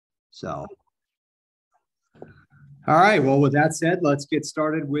So, all right. Well, with that said, let's get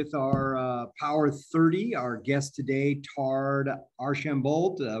started with our Power 30. Our guest today, Todd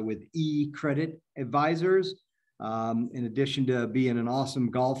Archambault with E-Credit Advisors. In addition to being an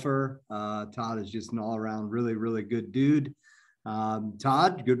awesome golfer, Todd is just an all-around really, really good dude.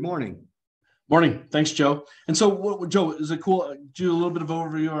 Todd, good morning. Morning. Thanks, Joe. And so, Joe, is it cool? Do a little bit of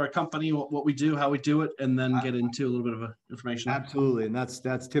overview of our company, what we do, how we do it, and then get into a little bit of information. Absolutely. And that's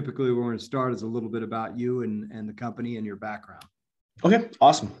typically where we're going to start, is a little bit about you and the company and your background. Okay,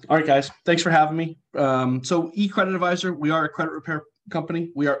 awesome. All right, guys. Thanks for having me. So E-Credit Advisor, we are a credit repair company.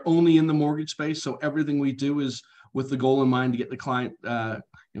 We are only in the mortgage space. So everything we do is with the goal in mind to get the client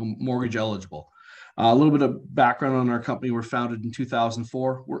mortgage eligible. A little bit of background on our company. We're founded in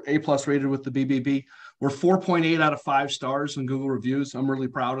 2004. We're A+ rated with the BBB. We're 4.8 out of 5 stars on Google reviews. I'm really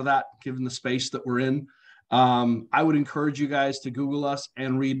proud of that, given the space that we're in. I would encourage you guys to Google us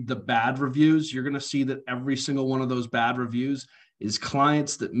and read the bad reviews. You're going to see that every single one of those bad reviews is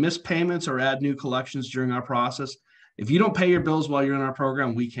clients that miss payments or add new collections during our process. If you don't pay your bills while you're in our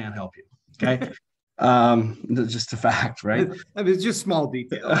program, we can't help you. Okay. That's just a fact, right? I mean, it's just small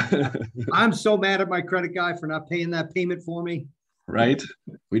details. I'm so mad at my credit guy for not paying that payment for me. Right.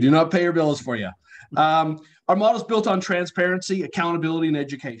 We do not pay your bills for you. Our model is built on transparency, accountability, and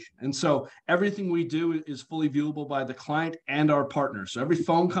education. And so everything we do is fully viewable by the client and our partners. So every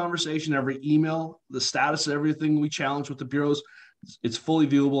phone conversation, every email, the status of everything we challenge with the bureaus, it's fully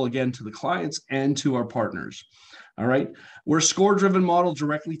viewable, again, to the clients and to our partners. All right. We're a score-driven model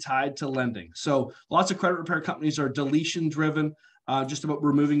directly tied to lending. So lots of credit repair companies are deletion-driven, just about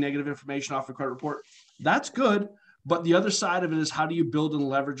removing negative information off a credit report. That's good. But the other side of it is, how do you build and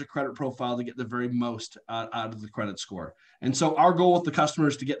leverage a credit profile to get the very most out of the credit score? And so our goal with the customer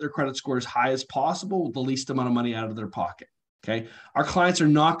is to get their credit score as high as possible with the least amount of money out of their pocket. Okay. Our clients are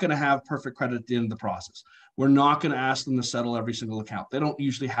not going to have perfect credit at the end of the process. We're not going to ask them to settle every single account. They don't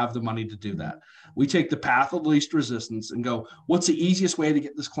usually have the money to do that. We take the path of least resistance and go, what's the easiest way to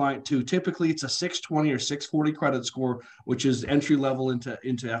get this client to? Typically, it's a 620 or 640 credit score, which is entry level into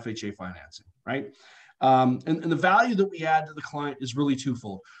FHA financing, right? And the value that we add to the client is really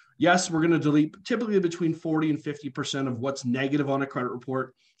twofold. Yes, we're going to delete typically between 40 and 50% of what's negative on a credit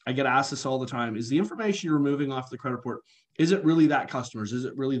report. I get asked this all the time. Is the information you're removing off the credit report, is it really that customer's? Is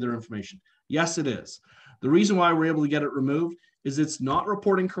it really their information? Yes, it is. The reason why we're able to get it removed is it's not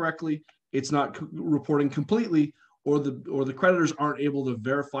reporting correctly, it's not reporting completely, or the creditors aren't able to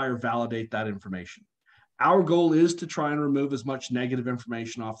verify or validate that information. Our goal is to try and remove as much negative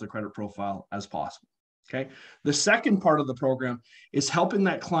information off the credit profile as possible. Okay. The second part of the program is helping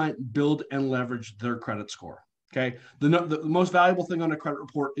that client build and leverage their credit score. Okay. The most valuable thing on a credit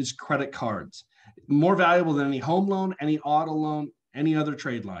report is credit cards. More valuable than any home loan, any auto loan, any other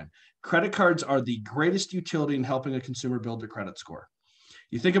trade line. Credit cards are the greatest utility in helping a consumer build their credit score.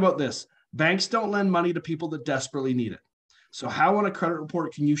 You think about this. Banks don't lend money to people that desperately need it. So how on a credit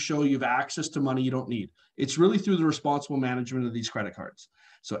report can you show you have access to money you don't need? It's really through the responsible management of these credit cards.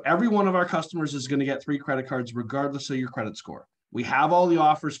 So every one of our customers is going to get 3 credit cards regardless of your credit score. We have all the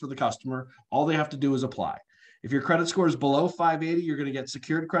offers for the customer. All they have to do is apply. If your credit score is below 580, you're going to get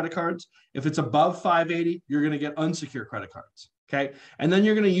secured credit cards. If it's above 580, you're going to get unsecured credit cards. Okay. And then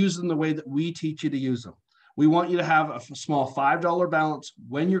you're going to use them the way that we teach you to use them. We want you to have a small $5 balance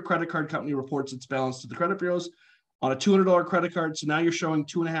when your credit card company reports its balance to the credit bureaus on a $200 credit card. So now you're showing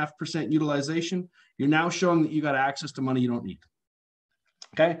 2.5% utilization. You're now showing that you got access to money you don't need.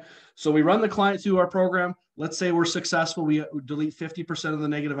 Okay. So we run the client through our program. Let's say we're successful. We delete 50% of the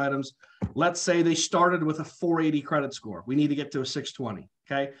negative items. Let's say they started with a 480 credit score. We need to get to a 620.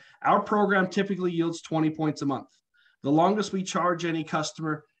 Okay. Our program typically yields 20 points a month. The longest we charge any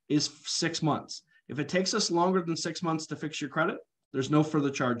customer is 6 months. If it takes us longer than 6 months to fix your credit, there's no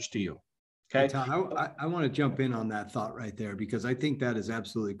further charge to you. Okay. Hey, Todd, I want to jump in on that thought right there, because I think that is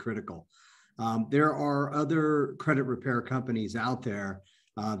absolutely critical. There are other credit repair companies out there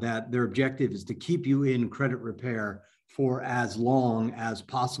that their objective is to keep you in credit repair for as long as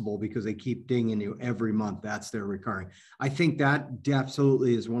possible because they keep dinging you every month. That's their recurring. I think that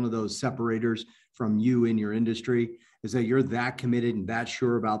absolutely is one of those separators from you in your industry, is that you're that committed and that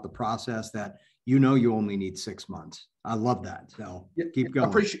sure about the process that you know you only need 6 months. I love that. So keep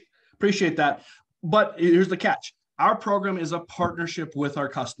going. Appreciate that. But here's the catch. Our program is a partnership with our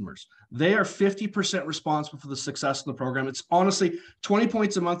customers. They are 50% responsible for the success of the program. It's honestly 20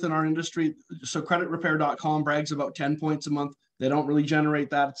 points a month in our industry. So creditrepair.com brags about 10 points a month. They don't really generate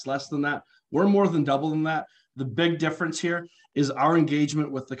that. It's less than that. We're more than double than that. The big difference here is our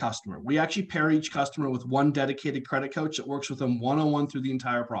engagement with the customer. We actually pair each customer with one dedicated credit coach that works with them one-on-one through the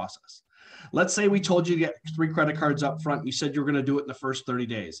entire process. Let's say we told you to get 3 credit cards up front. You said you were going to do it in the first 30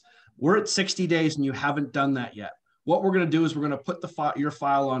 days. We're at 60 days and you haven't done that yet. What we're going to do is we're going to put your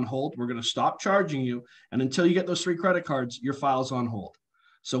file on hold. We're going to stop charging you. And until you get those 3 credit cards, your file's on hold.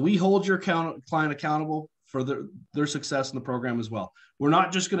 So we hold your client accountable for their success in the program as well. We're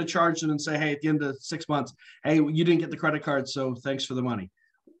not just going to charge them and say, hey, at the end of 6 months, hey, you didn't get the credit card, so thanks for the money.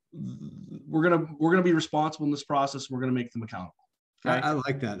 We're gonna be responsible in this process. We're going to make them accountable. Okay? I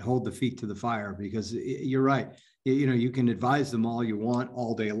like that. Hold the feet to the fire, because you're right. You can advise them all you want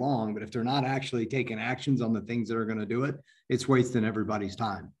all day long, but if they're not actually taking actions on the things that are going to do it, it's wasting everybody's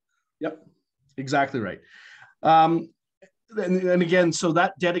time. Yep, exactly right. And again, so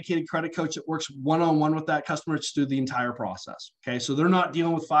that dedicated credit coach that works one-on-one with that customer, it's through the entire process. Okay. So they're not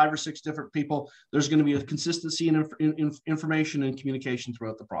dealing with 5 or 6 different people. There's going to be a consistency in information and communication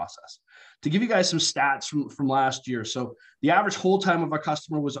throughout the process. To give you guys some stats from last year. So the average hold time of our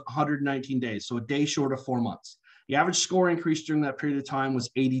customer was 119 days. So a day short of 4 months. The average score increase during that period of time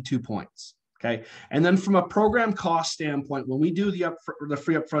was 82 points. Okay. And then from a program cost standpoint, when we do the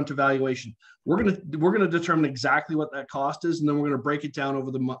free upfront evaluation, we're going to determine exactly what that cost is. And then we're going to break it down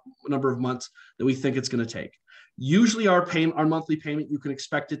over the number of months that we think it's going to take. Usually our monthly payment, you can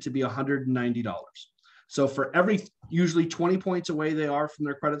expect it to be $190. So for every usually 20 points away they are from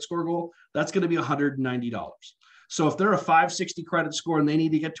their credit score goal, that's going to be $190. So if they're a 560 credit score and they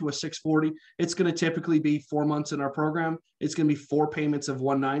need to get to a 640, it's going to typically be 4 months in our program. It's going to be 4 payments of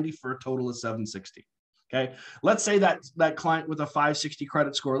 190 for a total of 760. Okay. Let's say that client with a 560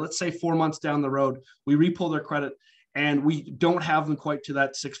 credit score, let's say 4 months down the road, we repull their credit and we don't have them quite to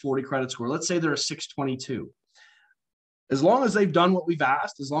that 640 credit score. Let's say they're a 622. As long as they've done what we've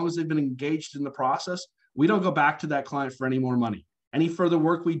asked, as long as they've been engaged in the process, we don't go back to that client for any more money. Any further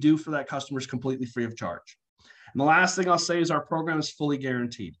work we do for that customer is completely free of charge. And the last thing I'll say is our program is fully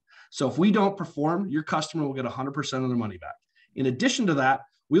guaranteed. So if we don't perform, your customer will get 100% of their money back. In addition to that,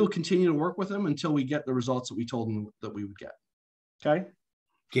 we will continue to work with them until we get the results that we told them that we would get. Okay?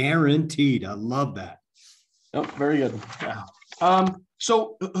 Guaranteed. I love that. Oh, very good. Yeah.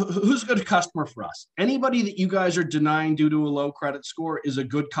 So who's a good customer for us? Anybody that you guys are denying due to a low credit score is a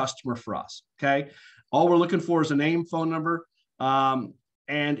good customer for us. Okay? All we're looking for is a name, phone number, and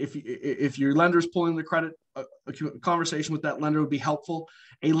if your lender is pulling the credit, a conversation with that lender would be helpful.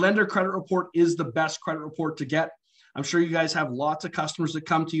 A lender credit report is the best credit report to get. I'm sure you guys have lots of customers that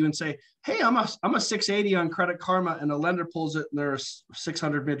come to you and say, hey, I'm a 680 on Credit Karma, and a lender pulls it and they're a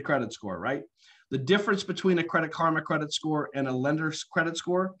 600 mid credit score, right? The difference between a Credit Karma credit score and a lender's credit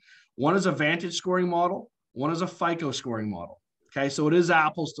score, one is a Vantage scoring model, one is a FICO scoring model. Okay, so it is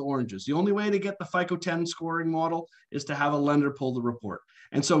apples to oranges. The only way to get the FICO 10 scoring model is to have a lender pull the report.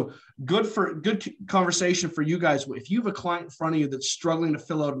 And so good conversation for you guys. If you have a client in front of you that's struggling to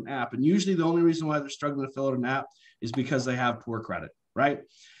fill out an app, and usually the only reason why they're struggling to fill out an app is because they have poor credit, right?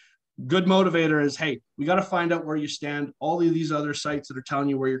 Good motivator is, hey, we got to find out where you stand. All of these other sites that are telling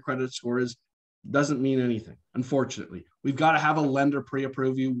you where your credit score is doesn't mean anything, unfortunately. We've got to have a lender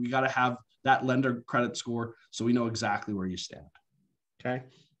pre-approve you. We got to have that lender credit score so we know exactly where you stand. Okay.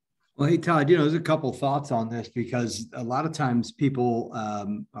 Well, hey, Todd, there's a couple thoughts on this, because a lot of times people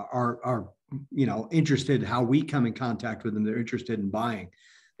are interested how we come in contact with them. They're interested in buying.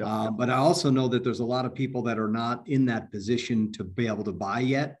 Yep. But I also know that there's a lot of people that are not in that position to be able to buy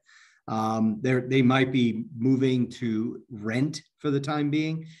yet. They might be moving to rent for the time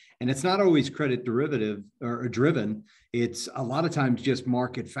being. And it's not always credit derivative or driven. It's a lot of times just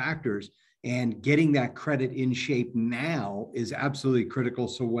market factors. And getting that credit in shape now is absolutely critical.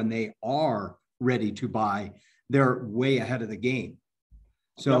 So when they are ready to buy, they're way ahead of the game.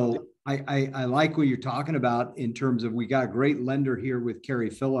 So yep. I like what you're talking about in terms of, we got a great lender here with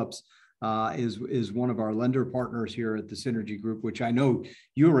Carrie Phillips, is one of our lender partners here at the Synergy Group, which I know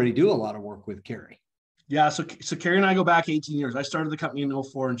you already do a lot of work with, Carrie. Yeah, so Carrie and I go back 18 years. I started the company in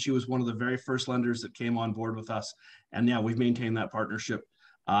 2004, and she was one of the very first lenders that came on board with us. And yeah, we've maintained that partnership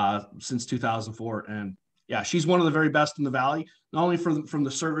since 2004. And yeah, she's one of the very best in the Valley, not only from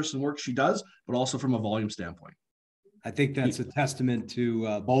the service and work she does, but also from a volume standpoint. I think that's a testament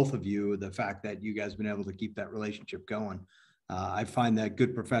to both of you, the fact that you guys have been able to keep that relationship going. I find that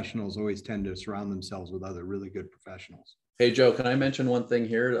good professionals always tend to surround themselves with other really good professionals. Hey, Joe, can I mention one thing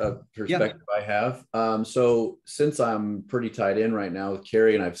here, a perspective I have? So since I'm pretty tied in right now with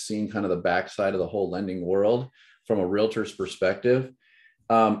Carrie, and I've seen kind of the backside of the whole lending world from a realtor's perspective,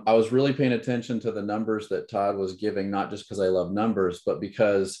 I was really paying attention to the numbers that Todd was giving, not just because I love numbers, but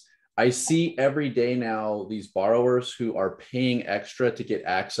because I see every day now these borrowers who are paying extra to get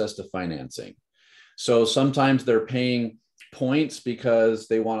access to financing. So sometimes they're paying points because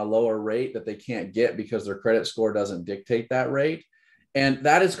they want a lower rate that they can't get because their credit score doesn't dictate that rate. And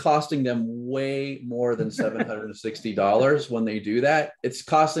that is costing them way more than $760 when they do that. It's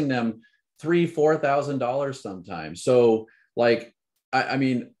costing them $3,000-$4,000 sometimes. So like, I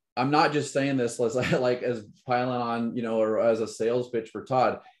mean, I'm not just saying this as piling on, or as a sales pitch for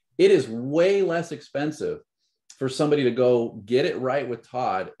Todd. It is way less expensive for somebody to go get it right with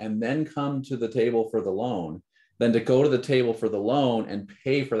Todd and then come to the table for the loan than to go to the table for the loan and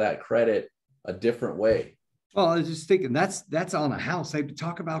pay for that credit a different way. Well, I was just thinking that's on a house. I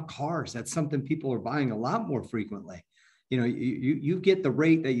talk about cars. That's something people are buying a lot more frequently. You get the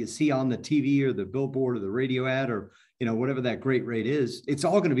rate that you see on the TV or the billboard or the radio ad or, whatever that great rate is. It's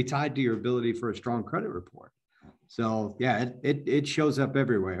all going to be tied to your ability for a strong credit report. So yeah, it shows up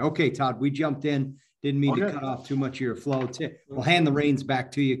everywhere. Okay, Todd, we jumped in. Didn't mean to cut off too much of your flow. We'll hand the reins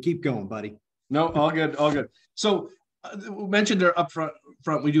back to you. Keep going, buddy. No, all good, all good. So we mentioned there up front,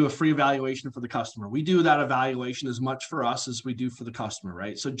 we do a free evaluation for the customer. We do that evaluation as much for us as we do for the customer,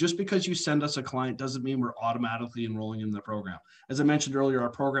 right? So just because you send us a client doesn't mean we're automatically enrolling in the program. As I mentioned earlier, our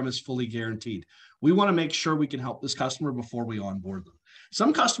program is fully guaranteed. We want to make sure we can help this customer before we onboard them.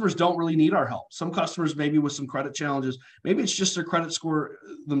 Some customers don't really need our help. Some customers, maybe with some credit challenges, maybe it's just their credit score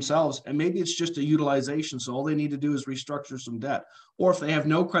themselves, and maybe it's just a utilization. So all they need to do is restructure some debt. Or if they have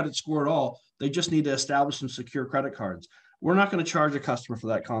no credit score at all, they just need to establish some secure credit cards. We're not going to charge a customer for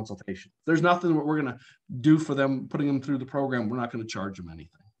that consultation. There's nothing that we're going to do for them, putting them through the program. We're not going to charge them anything.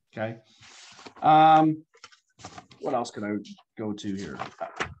 Okay. What else can I go to here?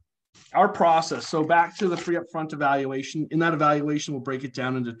 Our process. So back to the free upfront evaluation. In that evaluation, we'll break it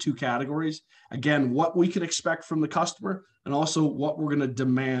down into two categories. Again, what we can expect from the customer, and also what we're going to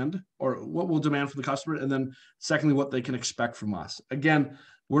demand, or what we'll demand from the customer. And then secondly, what they can expect from us. Again,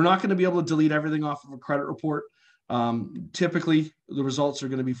 we're not going to be able to delete everything off of a credit report. Typically, the results are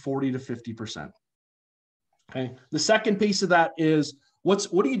going to be 40 to 50%. Okay. The second piece of that is what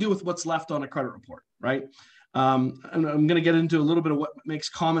do you do with what's left on a credit report, right? And I'm going to get into a little bit of what makes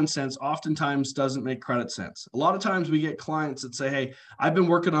common sense oftentimes doesn't make credit sense. A lot of times we get clients that say, hey, I've been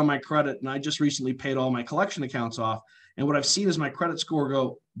working on my credit and I just recently paid all my collection accounts off. And what I've seen is my credit score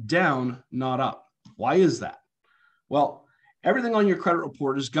go down, not up. Why is that? Well, everything on your credit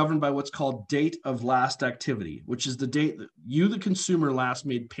report is governed by what's called date of last activity, which is the date that you, the consumer, last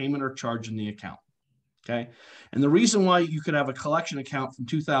made payment or charge in the account. Okay. And the reason why you could have a collection account from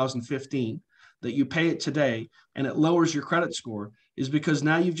 2015 that you pay it today and it lowers your credit score is because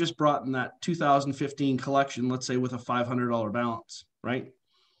now you've just brought in that 2015 collection, let's say with a $500 balance, right?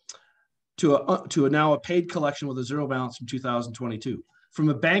 To now a paid collection with a zero balance from 2022. From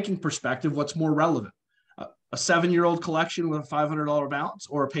a banking perspective, what's more relevant? A 7-year-old collection with a $500 balance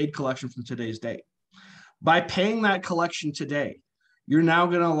or a paid collection from today's date? By paying that collection today, you're now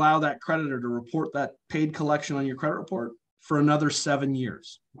going to allow that creditor to report that paid collection on your credit report for another 7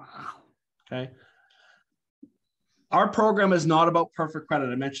 years. Wow. Okay. Our program is not about perfect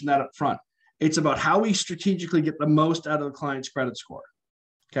credit. I mentioned that up front. It's about how we strategically get the most out of the client's credit score.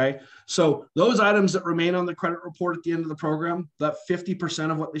 Okay. So those items that remain on the credit report at the end of the program, that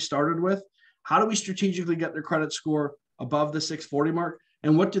 50% of what they started with, how do we strategically get their credit score above the 640 mark?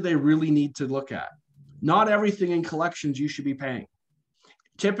 And what do they really need to look at? Not everything in collections you should be paying.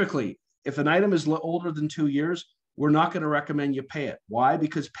 Typically, if an item is older than 2 years, we're not going to recommend you pay it. Why?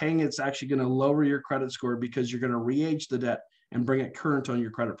 Because paying it's actually going to lower your credit score because you're going to re-age the debt and bring it current on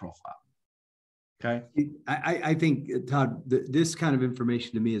your credit profile. Okay. I think, Todd, this kind of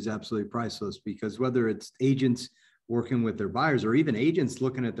information to me is absolutely priceless because whether it's agents working with their buyers or even agents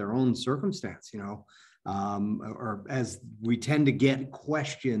looking at their own circumstance, or as we tend to get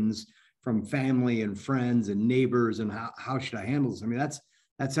questions from family and friends and neighbors and how should I handle this? I mean,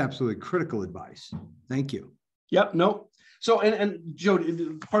 that's absolutely critical advice. Thank you. Yep. No. So, and Joe,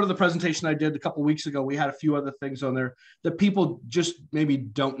 part of the presentation I did a couple of weeks ago, we had a few other things on there that people just maybe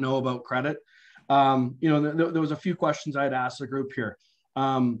don't know about credit. There was a few questions I had asked the group here.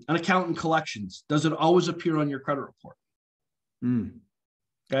 An account in collections, does it always appear on your credit report?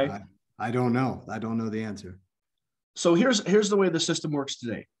 Okay. I don't know. I don't know the answer. So here's the way the system works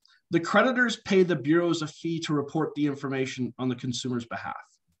today. The creditors pay the bureaus a fee to report the information on the consumer's behalf.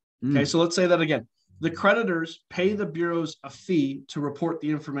 Okay. So let's say that again. The creditors pay the bureaus a fee to report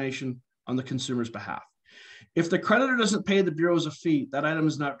the information on the consumer's behalf. If the creditor doesn't pay the bureaus a fee, that item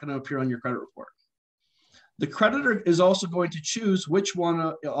is not going to appear on your credit report. The creditor is also going to choose which one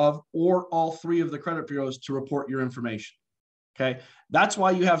of or all three of the credit bureaus to report your information. Okay. That's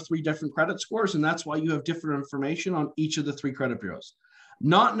why you have 3 different credit scores, and that's why you have different information on each of the 3 credit bureaus.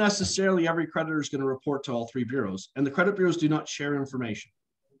 Not necessarily every creditor is going to report to all 3 bureaus, and the credit bureaus do not share information.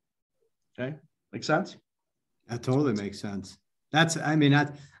 Okay. Make sense? That totally makes sense.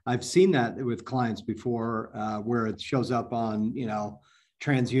 I've seen that with clients before, where it shows up on,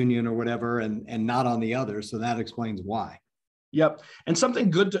 TransUnion or whatever, and not on the other. So that explains why. Yep. And something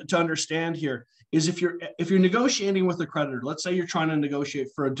good to understand here is if you're negotiating with a creditor, let's say you're trying to negotiate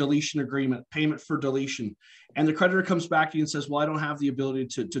for a deletion agreement, payment for deletion, and the creditor comes back to you and says, well, I don't have the ability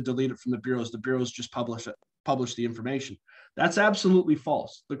to delete it from the bureaus. The bureaus just publish the information. That's absolutely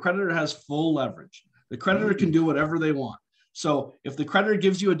false. The creditor has full leverage. The creditor can do whatever they want. So if the creditor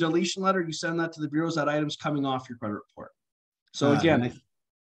gives you a deletion letter, you send that to the bureaus, that item's coming off your credit report. So again,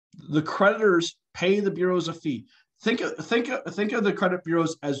 the creditors pay the bureaus a fee. Think of the credit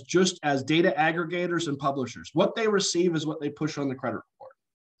bureaus as just as data aggregators and publishers. What they receive is what they push on the credit report.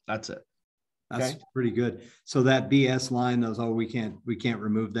 That's it. That's pretty good. So that BS line, we can't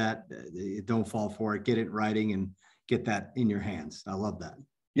remove that. Don't fall for it. Get it in writing and get that in your hands. I love that.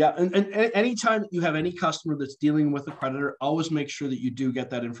 Yeah. And anytime you have any customer that's dealing with a creditor, always make sure that you do get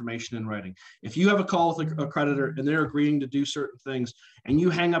that information in writing. If you have a call with a creditor and they're agreeing to do certain things and you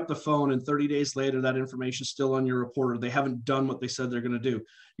hang up the phone and 30 days later, that information is still on your report, or they haven't done what they said they're going to do,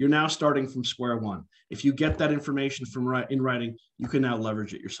 you're now starting from square one. If you get that information in writing, you can now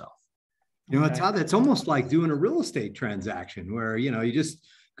leverage it yourself. Todd, that's almost like doing a real estate transaction where, you just,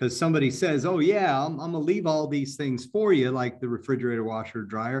 because somebody says, oh yeah, I'm going to leave all these things for you, like the refrigerator, washer,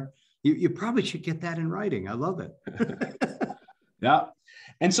 dryer. You probably should get that in writing. I love it. Yeah.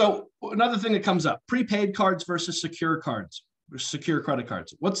 And so another thing that comes up, prepaid cards versus secure cards, secure credit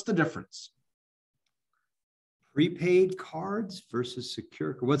cards. What's the difference? Prepaid cards versus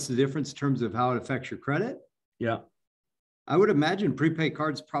secure. What's the difference in terms of how it affects your credit? Yeah. I would imagine prepaid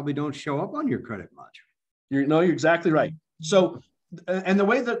cards probably don't show up on your credit much. You're exactly right. So, and the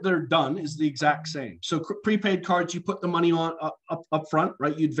way that they're done is the exact same. So prepaid cards, you put the money on up front,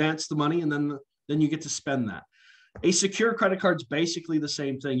 right? You advance the money and then you get to spend that. A secure credit card is basically the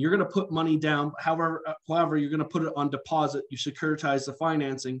same thing. You're going to put money down. However, you're going to put it on deposit. You securitize the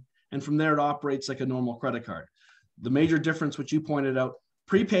financing, and from there it operates like a normal credit card. The major difference, which you pointed out,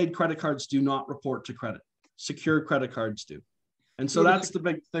 prepaid credit cards do not report to credit. Secure credit cards do. And so that's the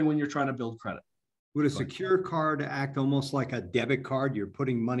big thing when you're trying to build credit. Would a secure card act almost like a debit card? You're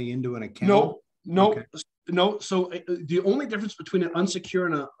putting money into an account? No. So the only difference between an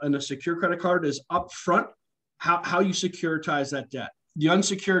unsecured and a secure credit card is upfront how you securitize that debt. The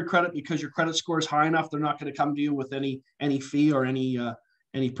unsecured credit, because your credit score is high enough, they're not going to come to you with any fee or any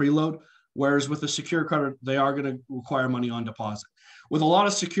preload. Whereas with a secure credit, they are going to require money on deposit. With a lot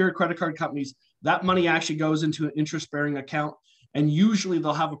of secure credit card companies, that money actually goes into an interest-bearing account. And usually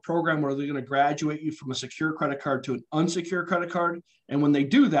they'll have a program where they're going to graduate you from a secure credit card to an unsecured credit card. And when they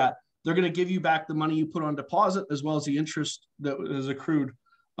do that, they're going to give you back the money you put on deposit, as well as the interest that is accrued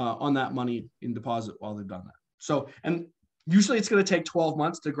on that money in deposit while they've done that. So, and usually it's going to take 12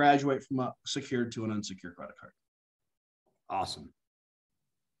 months to graduate from a secured to an unsecured credit card. Awesome.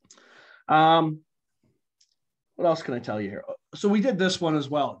 What else can I tell you here? So we did this one as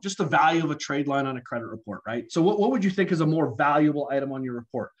well, just the value of a trade line on a credit report, right? So what would you think is a more valuable item on your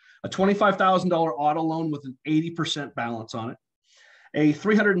report? A $25,000 auto loan with an 80% balance on it, a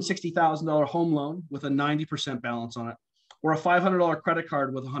 $360,000 home loan with a 90% balance on it, or a $500 credit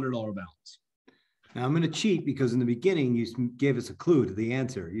card with a $100 balance? Now I'm going to cheat because in the beginning, you gave us a clue to the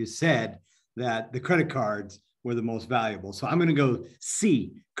answer. You said that the credit cards were the most valuable. So I'm going to go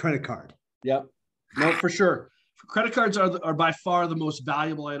C, credit card. Yep. No, for sure. Credit cards are by far the most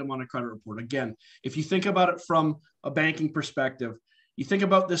valuable item on a credit report. Again, if you think about it from a banking perspective, you think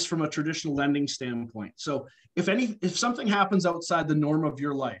about this from a traditional lending standpoint. So if something happens outside the norm of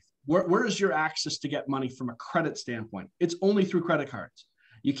your life, where is your access to get money from a credit standpoint? It's only through credit cards.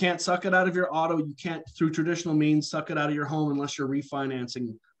 You can't suck it out of your auto. You can't, through traditional means, suck it out of your home unless you're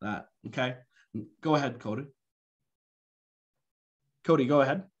refinancing that. Okay. Go ahead, Cody. Cody, go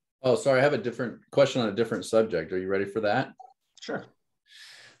ahead. Oh, sorry. I have a different question on a different subject. Are you ready for that? Sure.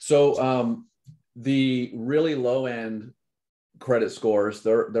 So the really low end credit scores,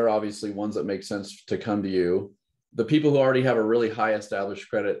 they're obviously ones that make sense to come to you. The people who already have a really high established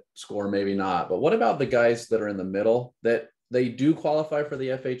credit score, maybe not. But what about the guys that are in the middle that they do qualify for the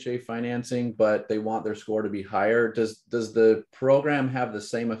FHA financing, but they want their score to be higher? Does the program have the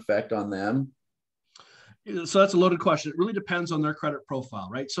same effect on them? So that's a loaded question. It really depends on their credit profile,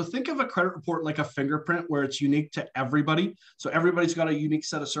 right? So think of a credit report like a fingerprint where it's unique to everybody. So everybody's got a unique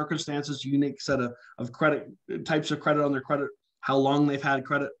set of circumstances, unique set of credit types of credit on their credit how long they've had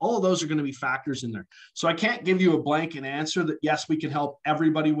credit. All of those are going to be factors in there. So I can't give you a blanket answer that, yes, we can help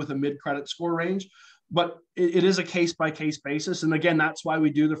everybody with a mid credit score range, but it is a case-by-case basis. And again, that's why we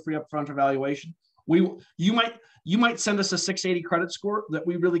do the free upfront evaluation. You might send us a 680 credit score that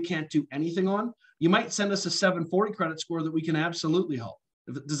we really can't do anything on. You might send us a 740 credit score that we can absolutely help.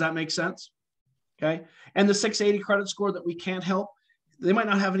 Does that make sense? Okay. And the 680 credit score that we can't help, they might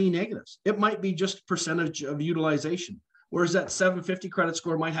not have any negatives. It might be just percentage of utilization. Whereas that 750 credit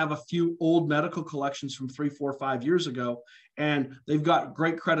score might have a few old medical collections from 3, 4, 5 years ago, and they've got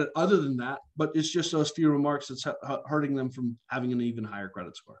great credit other than that, but it's just those few remarks that's hurting them from having an even higher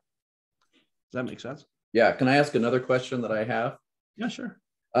credit score. Does that make sense? Yeah. Can I ask another question that I have? Yeah, sure.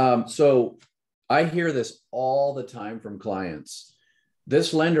 So I hear this all the time from clients.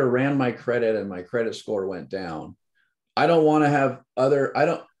 This lender ran my credit and my credit score went down. I don't want to have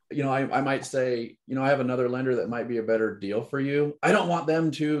I might say, I have another lender that might be a better deal for you. I don't want them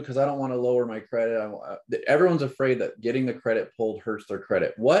to, because I don't want to lower my credit. Everyone's afraid that getting the credit pulled hurts their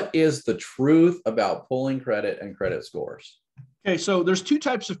credit. What is the truth about pulling credit and credit scores? Okay, so there's two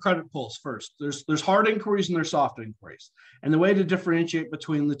types of credit pulls. First, there's hard inquiries and there's soft inquiries. And the way to differentiate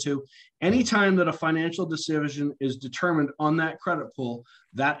between the two, anytime that a financial decision is determined on that credit pull,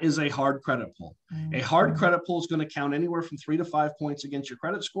 that is a hard credit pull. A hard credit pull is going to count anywhere from 3 to 5 points against your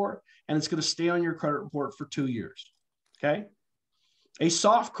credit score, and it's going to stay on your credit report for 2 years. Okay. A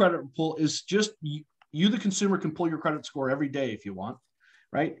soft credit pull is just you, the consumer, can pull your credit score every day if you want,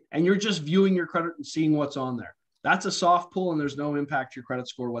 right? And you're just viewing your credit and seeing what's on there. That's a soft pull, and there's no impact to your credit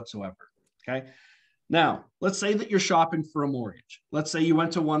score whatsoever. Okay. Now, let's say that you're shopping for a mortgage. Let's say you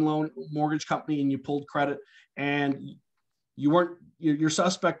went to one loan mortgage company and you pulled credit, and you're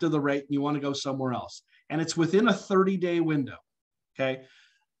suspect of the rate and you want to go somewhere else. And it's within a 30-day window. Okay.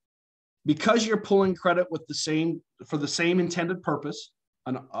 Because you're pulling credit for the same intended purpose,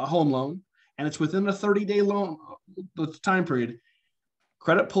 a home loan, and it's within a 30-day loan, the time period,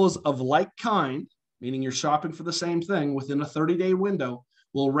 credit pulls of like kind, meaning you're shopping for the same thing within a 30-day window,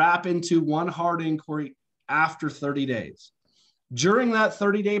 will wrap into one hard inquiry after 30 days. During that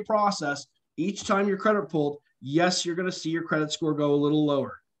 30-day process, each time your credit pulled, yes, you're going to see your credit score go a little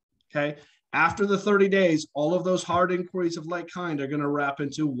lower. Okay. After the 30 days, all of those hard inquiries of like kind are going to wrap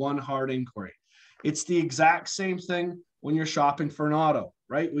into one hard inquiry. It's the exact same thing when you're shopping for an auto,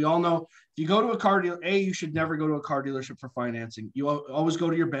 right? We all know if you go to a car dealer, you should never go to a car dealership for financing. You always go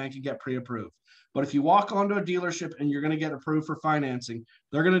to your bank and get pre-approved. But if you walk onto a dealership and you're going to get approved for financing,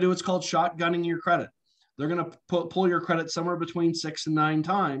 they're going to do what's called shotgunning your credit. They're going to pull your credit somewhere between 6 and 9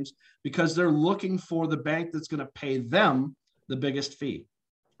 times because they're looking for the bank that's going to pay them the biggest fee,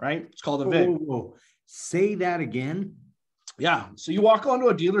 right? It's called a VIG. Whoa. Say that again. Yeah. So you walk onto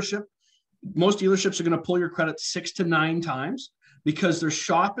a dealership, most dealerships are going to pull your credit 6 to 9 times because they're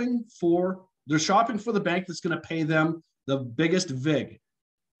shopping for the bank that's going to pay them the biggest VIG.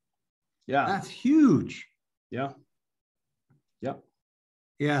 Yeah. That's huge. Yeah. Yeah.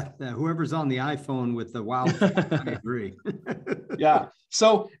 Yeah. Whoever's on the iPhone with the wow, I agree. Yeah.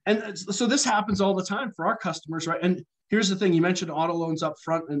 So this happens all the time for our customers, right? And here's the thing. You mentioned auto loans up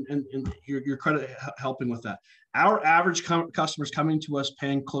front and your credit helping with that. Our average customers coming to us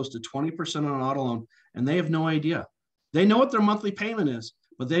paying close to 20% on an auto loan, and they have no idea. They know what their monthly payment is,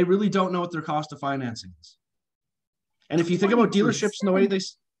 but they really don't know what their cost of financing is. And if you think about dealerships and the way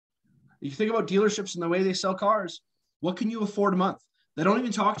they sell cars, what can you afford a month? They don't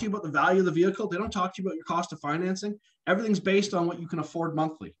even talk to you about the value of the vehicle. They don't talk to you about your cost of financing. Everything's based on what you can afford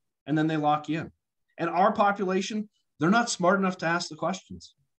monthly, and then they lock you in. And our population, they're not smart enough to ask the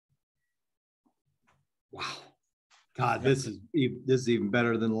questions. Wow. God, this is even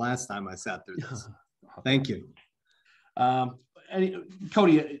better than the last time I sat through this. Thank you.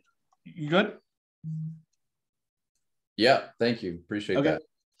 Cody, you good? Yeah, thank you. Appreciate that.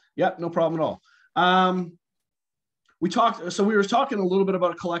 Yeah, no problem at all. We were talking a little bit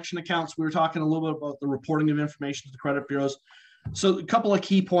about collection accounts. We were talking a little bit about the reporting of information to the credit bureaus. So a couple of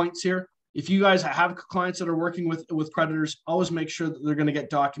key points here. If you guys have clients that are working with creditors, always make sure that they're going to get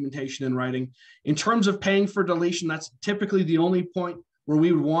documentation in writing. In terms of paying for deletion, that's typically the only point where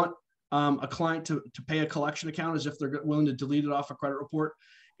we would want a client to pay a collection account is if they're willing to delete it off a credit report.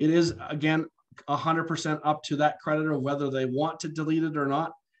 It is, again, 100% up to that creditor whether they want to delete it or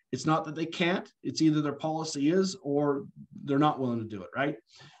not. It's not that they can't. It's either their policy is or they're not willing to do it, right?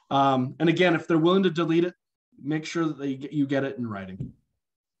 And again, if they're willing to delete it, make sure that you get it in writing.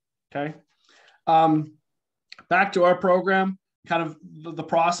 Okay. Back to our program, kind of the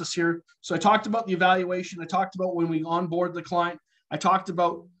process here. So I talked about the evaluation. I talked about when we onboard the client. I talked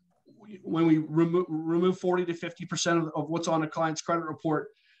about when we remove 40 to 50% of what's on a client's credit report,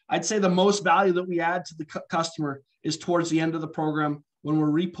 I'd say the most value that we add to the customer is towards the end of the program when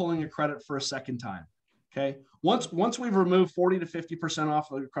we're repulling a credit for a second time. Okay. Once we've removed 40 to 50%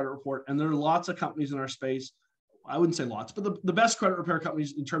 off of the credit report, and there are lots of companies in our space, I wouldn't say lots, but the best credit repair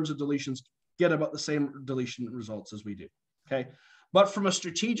companies in terms of deletions get about the same deletion results as we do. Okay. But from a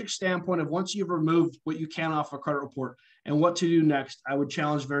strategic standpoint of once you've removed what you can off a credit report and what to do next, I would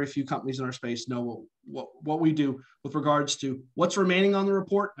challenge very few companies in our space know what we do with regards to what's remaining on the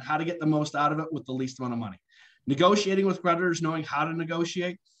report and how to get the most out of it with the least amount of money. Negotiating with creditors, knowing how to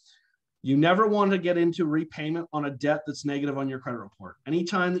negotiate. You never want to get into repayment on a debt that's negative on your credit report.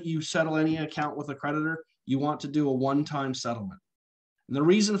 Anytime that you settle any account with a creditor, you want to do a one-time settlement. And the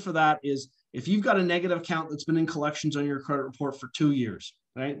reason for that is if you've got a negative account that's been in collections on your credit report for 2 years,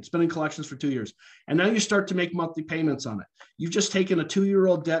 right? It's been in collections for 2 years. And now you start to make monthly payments on it. You've just taken a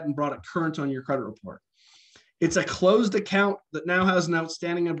 2-year-old debt and brought it current on your credit report. It's a closed account that now has an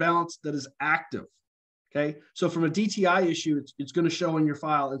outstanding balance that is active. Okay. So from a DTI issue, it's going to show in your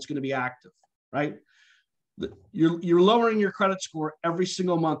file, it's going to be active, right? You're lowering your credit score every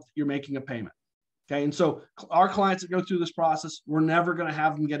single month you're making a payment. Okay. And so our clients that go through this process, we're never going to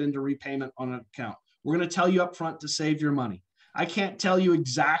have them get into repayment on an account. We're going to tell you up front to save your money. I can't tell you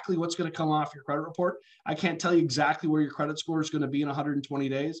exactly what's going to come off your credit report. I can't tell you exactly where your credit score is going to be in 120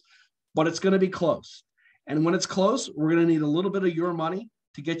 days, but it's going to be close. And when it's close, we're going to need a little bit of your money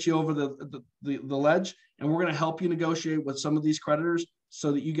to get you over the ledge. And we're going to help you negotiate with some of these creditors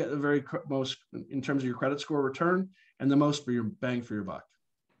so that you get the very most in terms of your credit score return and the most for your bang for your buck.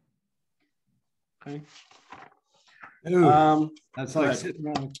 Okay. Ooh, that's like sitting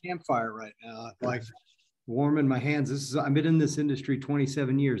around a campfire right now, like warming my hands. I've been in this industry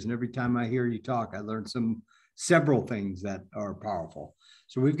 27 years, and every time I hear you talk, I learn several things that are powerful.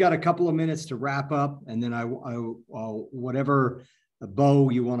 So we've got a couple of minutes to wrap up, and then I'll whatever bow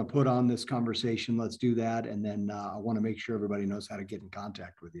you want to put on this conversation, let's do that. And then I want to make sure everybody knows how to get in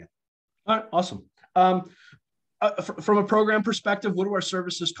contact with you. All right, awesome. From a program perspective, what do our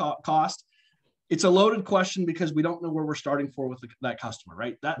services cost? It's a loaded question because we don't know where we're starting for with that customer,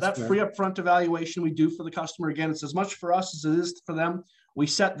 right? That free upfront evaluation we do for the customer, again, it's as much for us as it is for them. We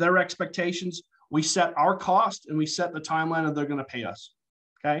set their expectations, we set our cost, and we set the timeline that they're going to pay us,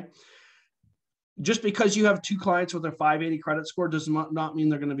 okay? Just because you have 2 clients with a 580 credit score does not mean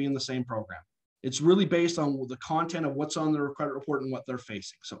they're going to be in the same program. It's really based on the content of what's on their credit report and what they're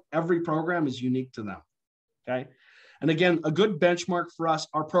facing. So every program is unique to them, okay? And again, a good benchmark for us,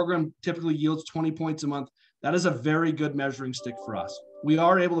 our program typically yields 20 points a month. That is a very good measuring stick for us. We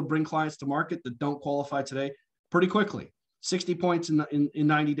are able to bring clients to market that don't qualify today pretty quickly. 60 points in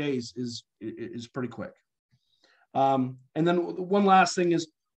 90 days is pretty quick. And then one last thing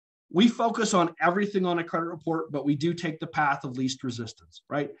is we focus on everything on a credit report, but we do take the path of least resistance,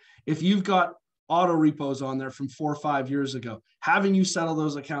 right? If you've got auto repos on there from 4 or 5 years ago, having you settle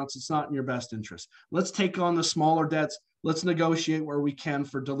those accounts, it's not in your best interest. Let's take on the smaller debts. Let's negotiate where we can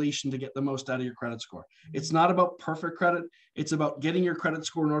for deletion to get the most out of your credit score. It's not about perfect credit. It's about getting your credit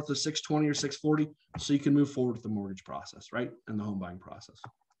score north of 620 or 640 so you can move forward with the mortgage process, right? And the home buying process.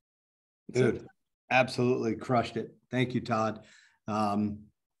 Dude, absolutely crushed it. Thank you, Todd.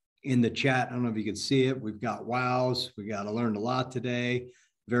 In the chat, I don't know if you can see it. We've got wows. We got to learn a lot today.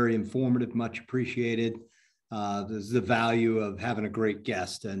 Very informative, much appreciated. This is the value of having a great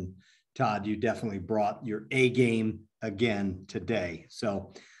guest. And Todd, you definitely brought your A game again today.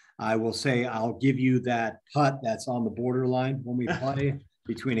 So I will say I'll give you that putt that's on the borderline when we play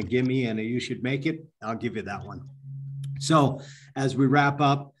between a gimme and a you should make it. I'll give you that one. So as we wrap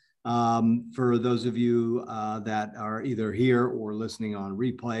up, for those of you that are either here or listening on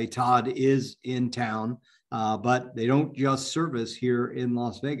replay, Todd is in town, but they don't just service here in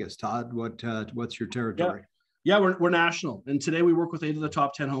Las Vegas. Todd, what's your territory? Yeah, we're national. And today we work with 8 of the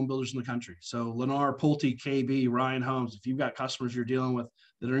top 10 home builders in the country. So Lennar, Pulte, KB, Ryan Homes, if you've got customers you're dealing with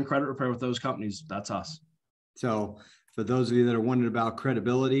that are in credit repair with those companies, that's us. So for those of you that are wondering about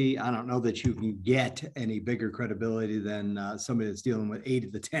credibility, I don't know that you can get any bigger credibility than somebody that's dealing with 8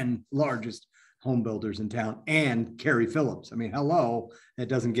 of the 10 largest home builders in town and Carrie Phillips. I mean, hello, it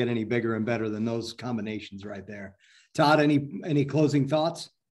doesn't get any bigger and better than those combinations right there. Todd, any closing thoughts?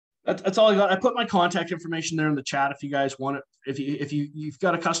 That's all I got. I put my contact information there in the chat if you guys want it. If you've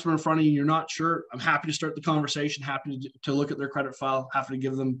got a customer in front of you and you're not sure, I'm happy to start the conversation, happy to look at their credit file, happy to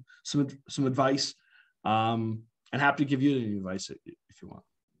give them some advice. And happy to give you any advice if you want.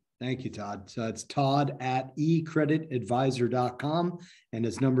 Thank you, Todd. So it's Todd at ecreditadvisor.com and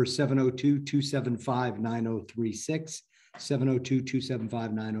his number is 702-275-9036.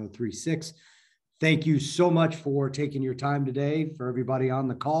 702-275-9036. Thank you so much for taking your time today. For everybody on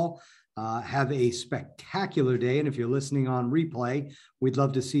the call, have a spectacular day. And if you're listening on replay, we'd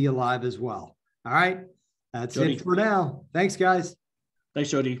love to see you live as well. All right. That's Jody. it for now. Thanks, guys. Thanks,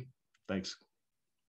 Jody. Thanks.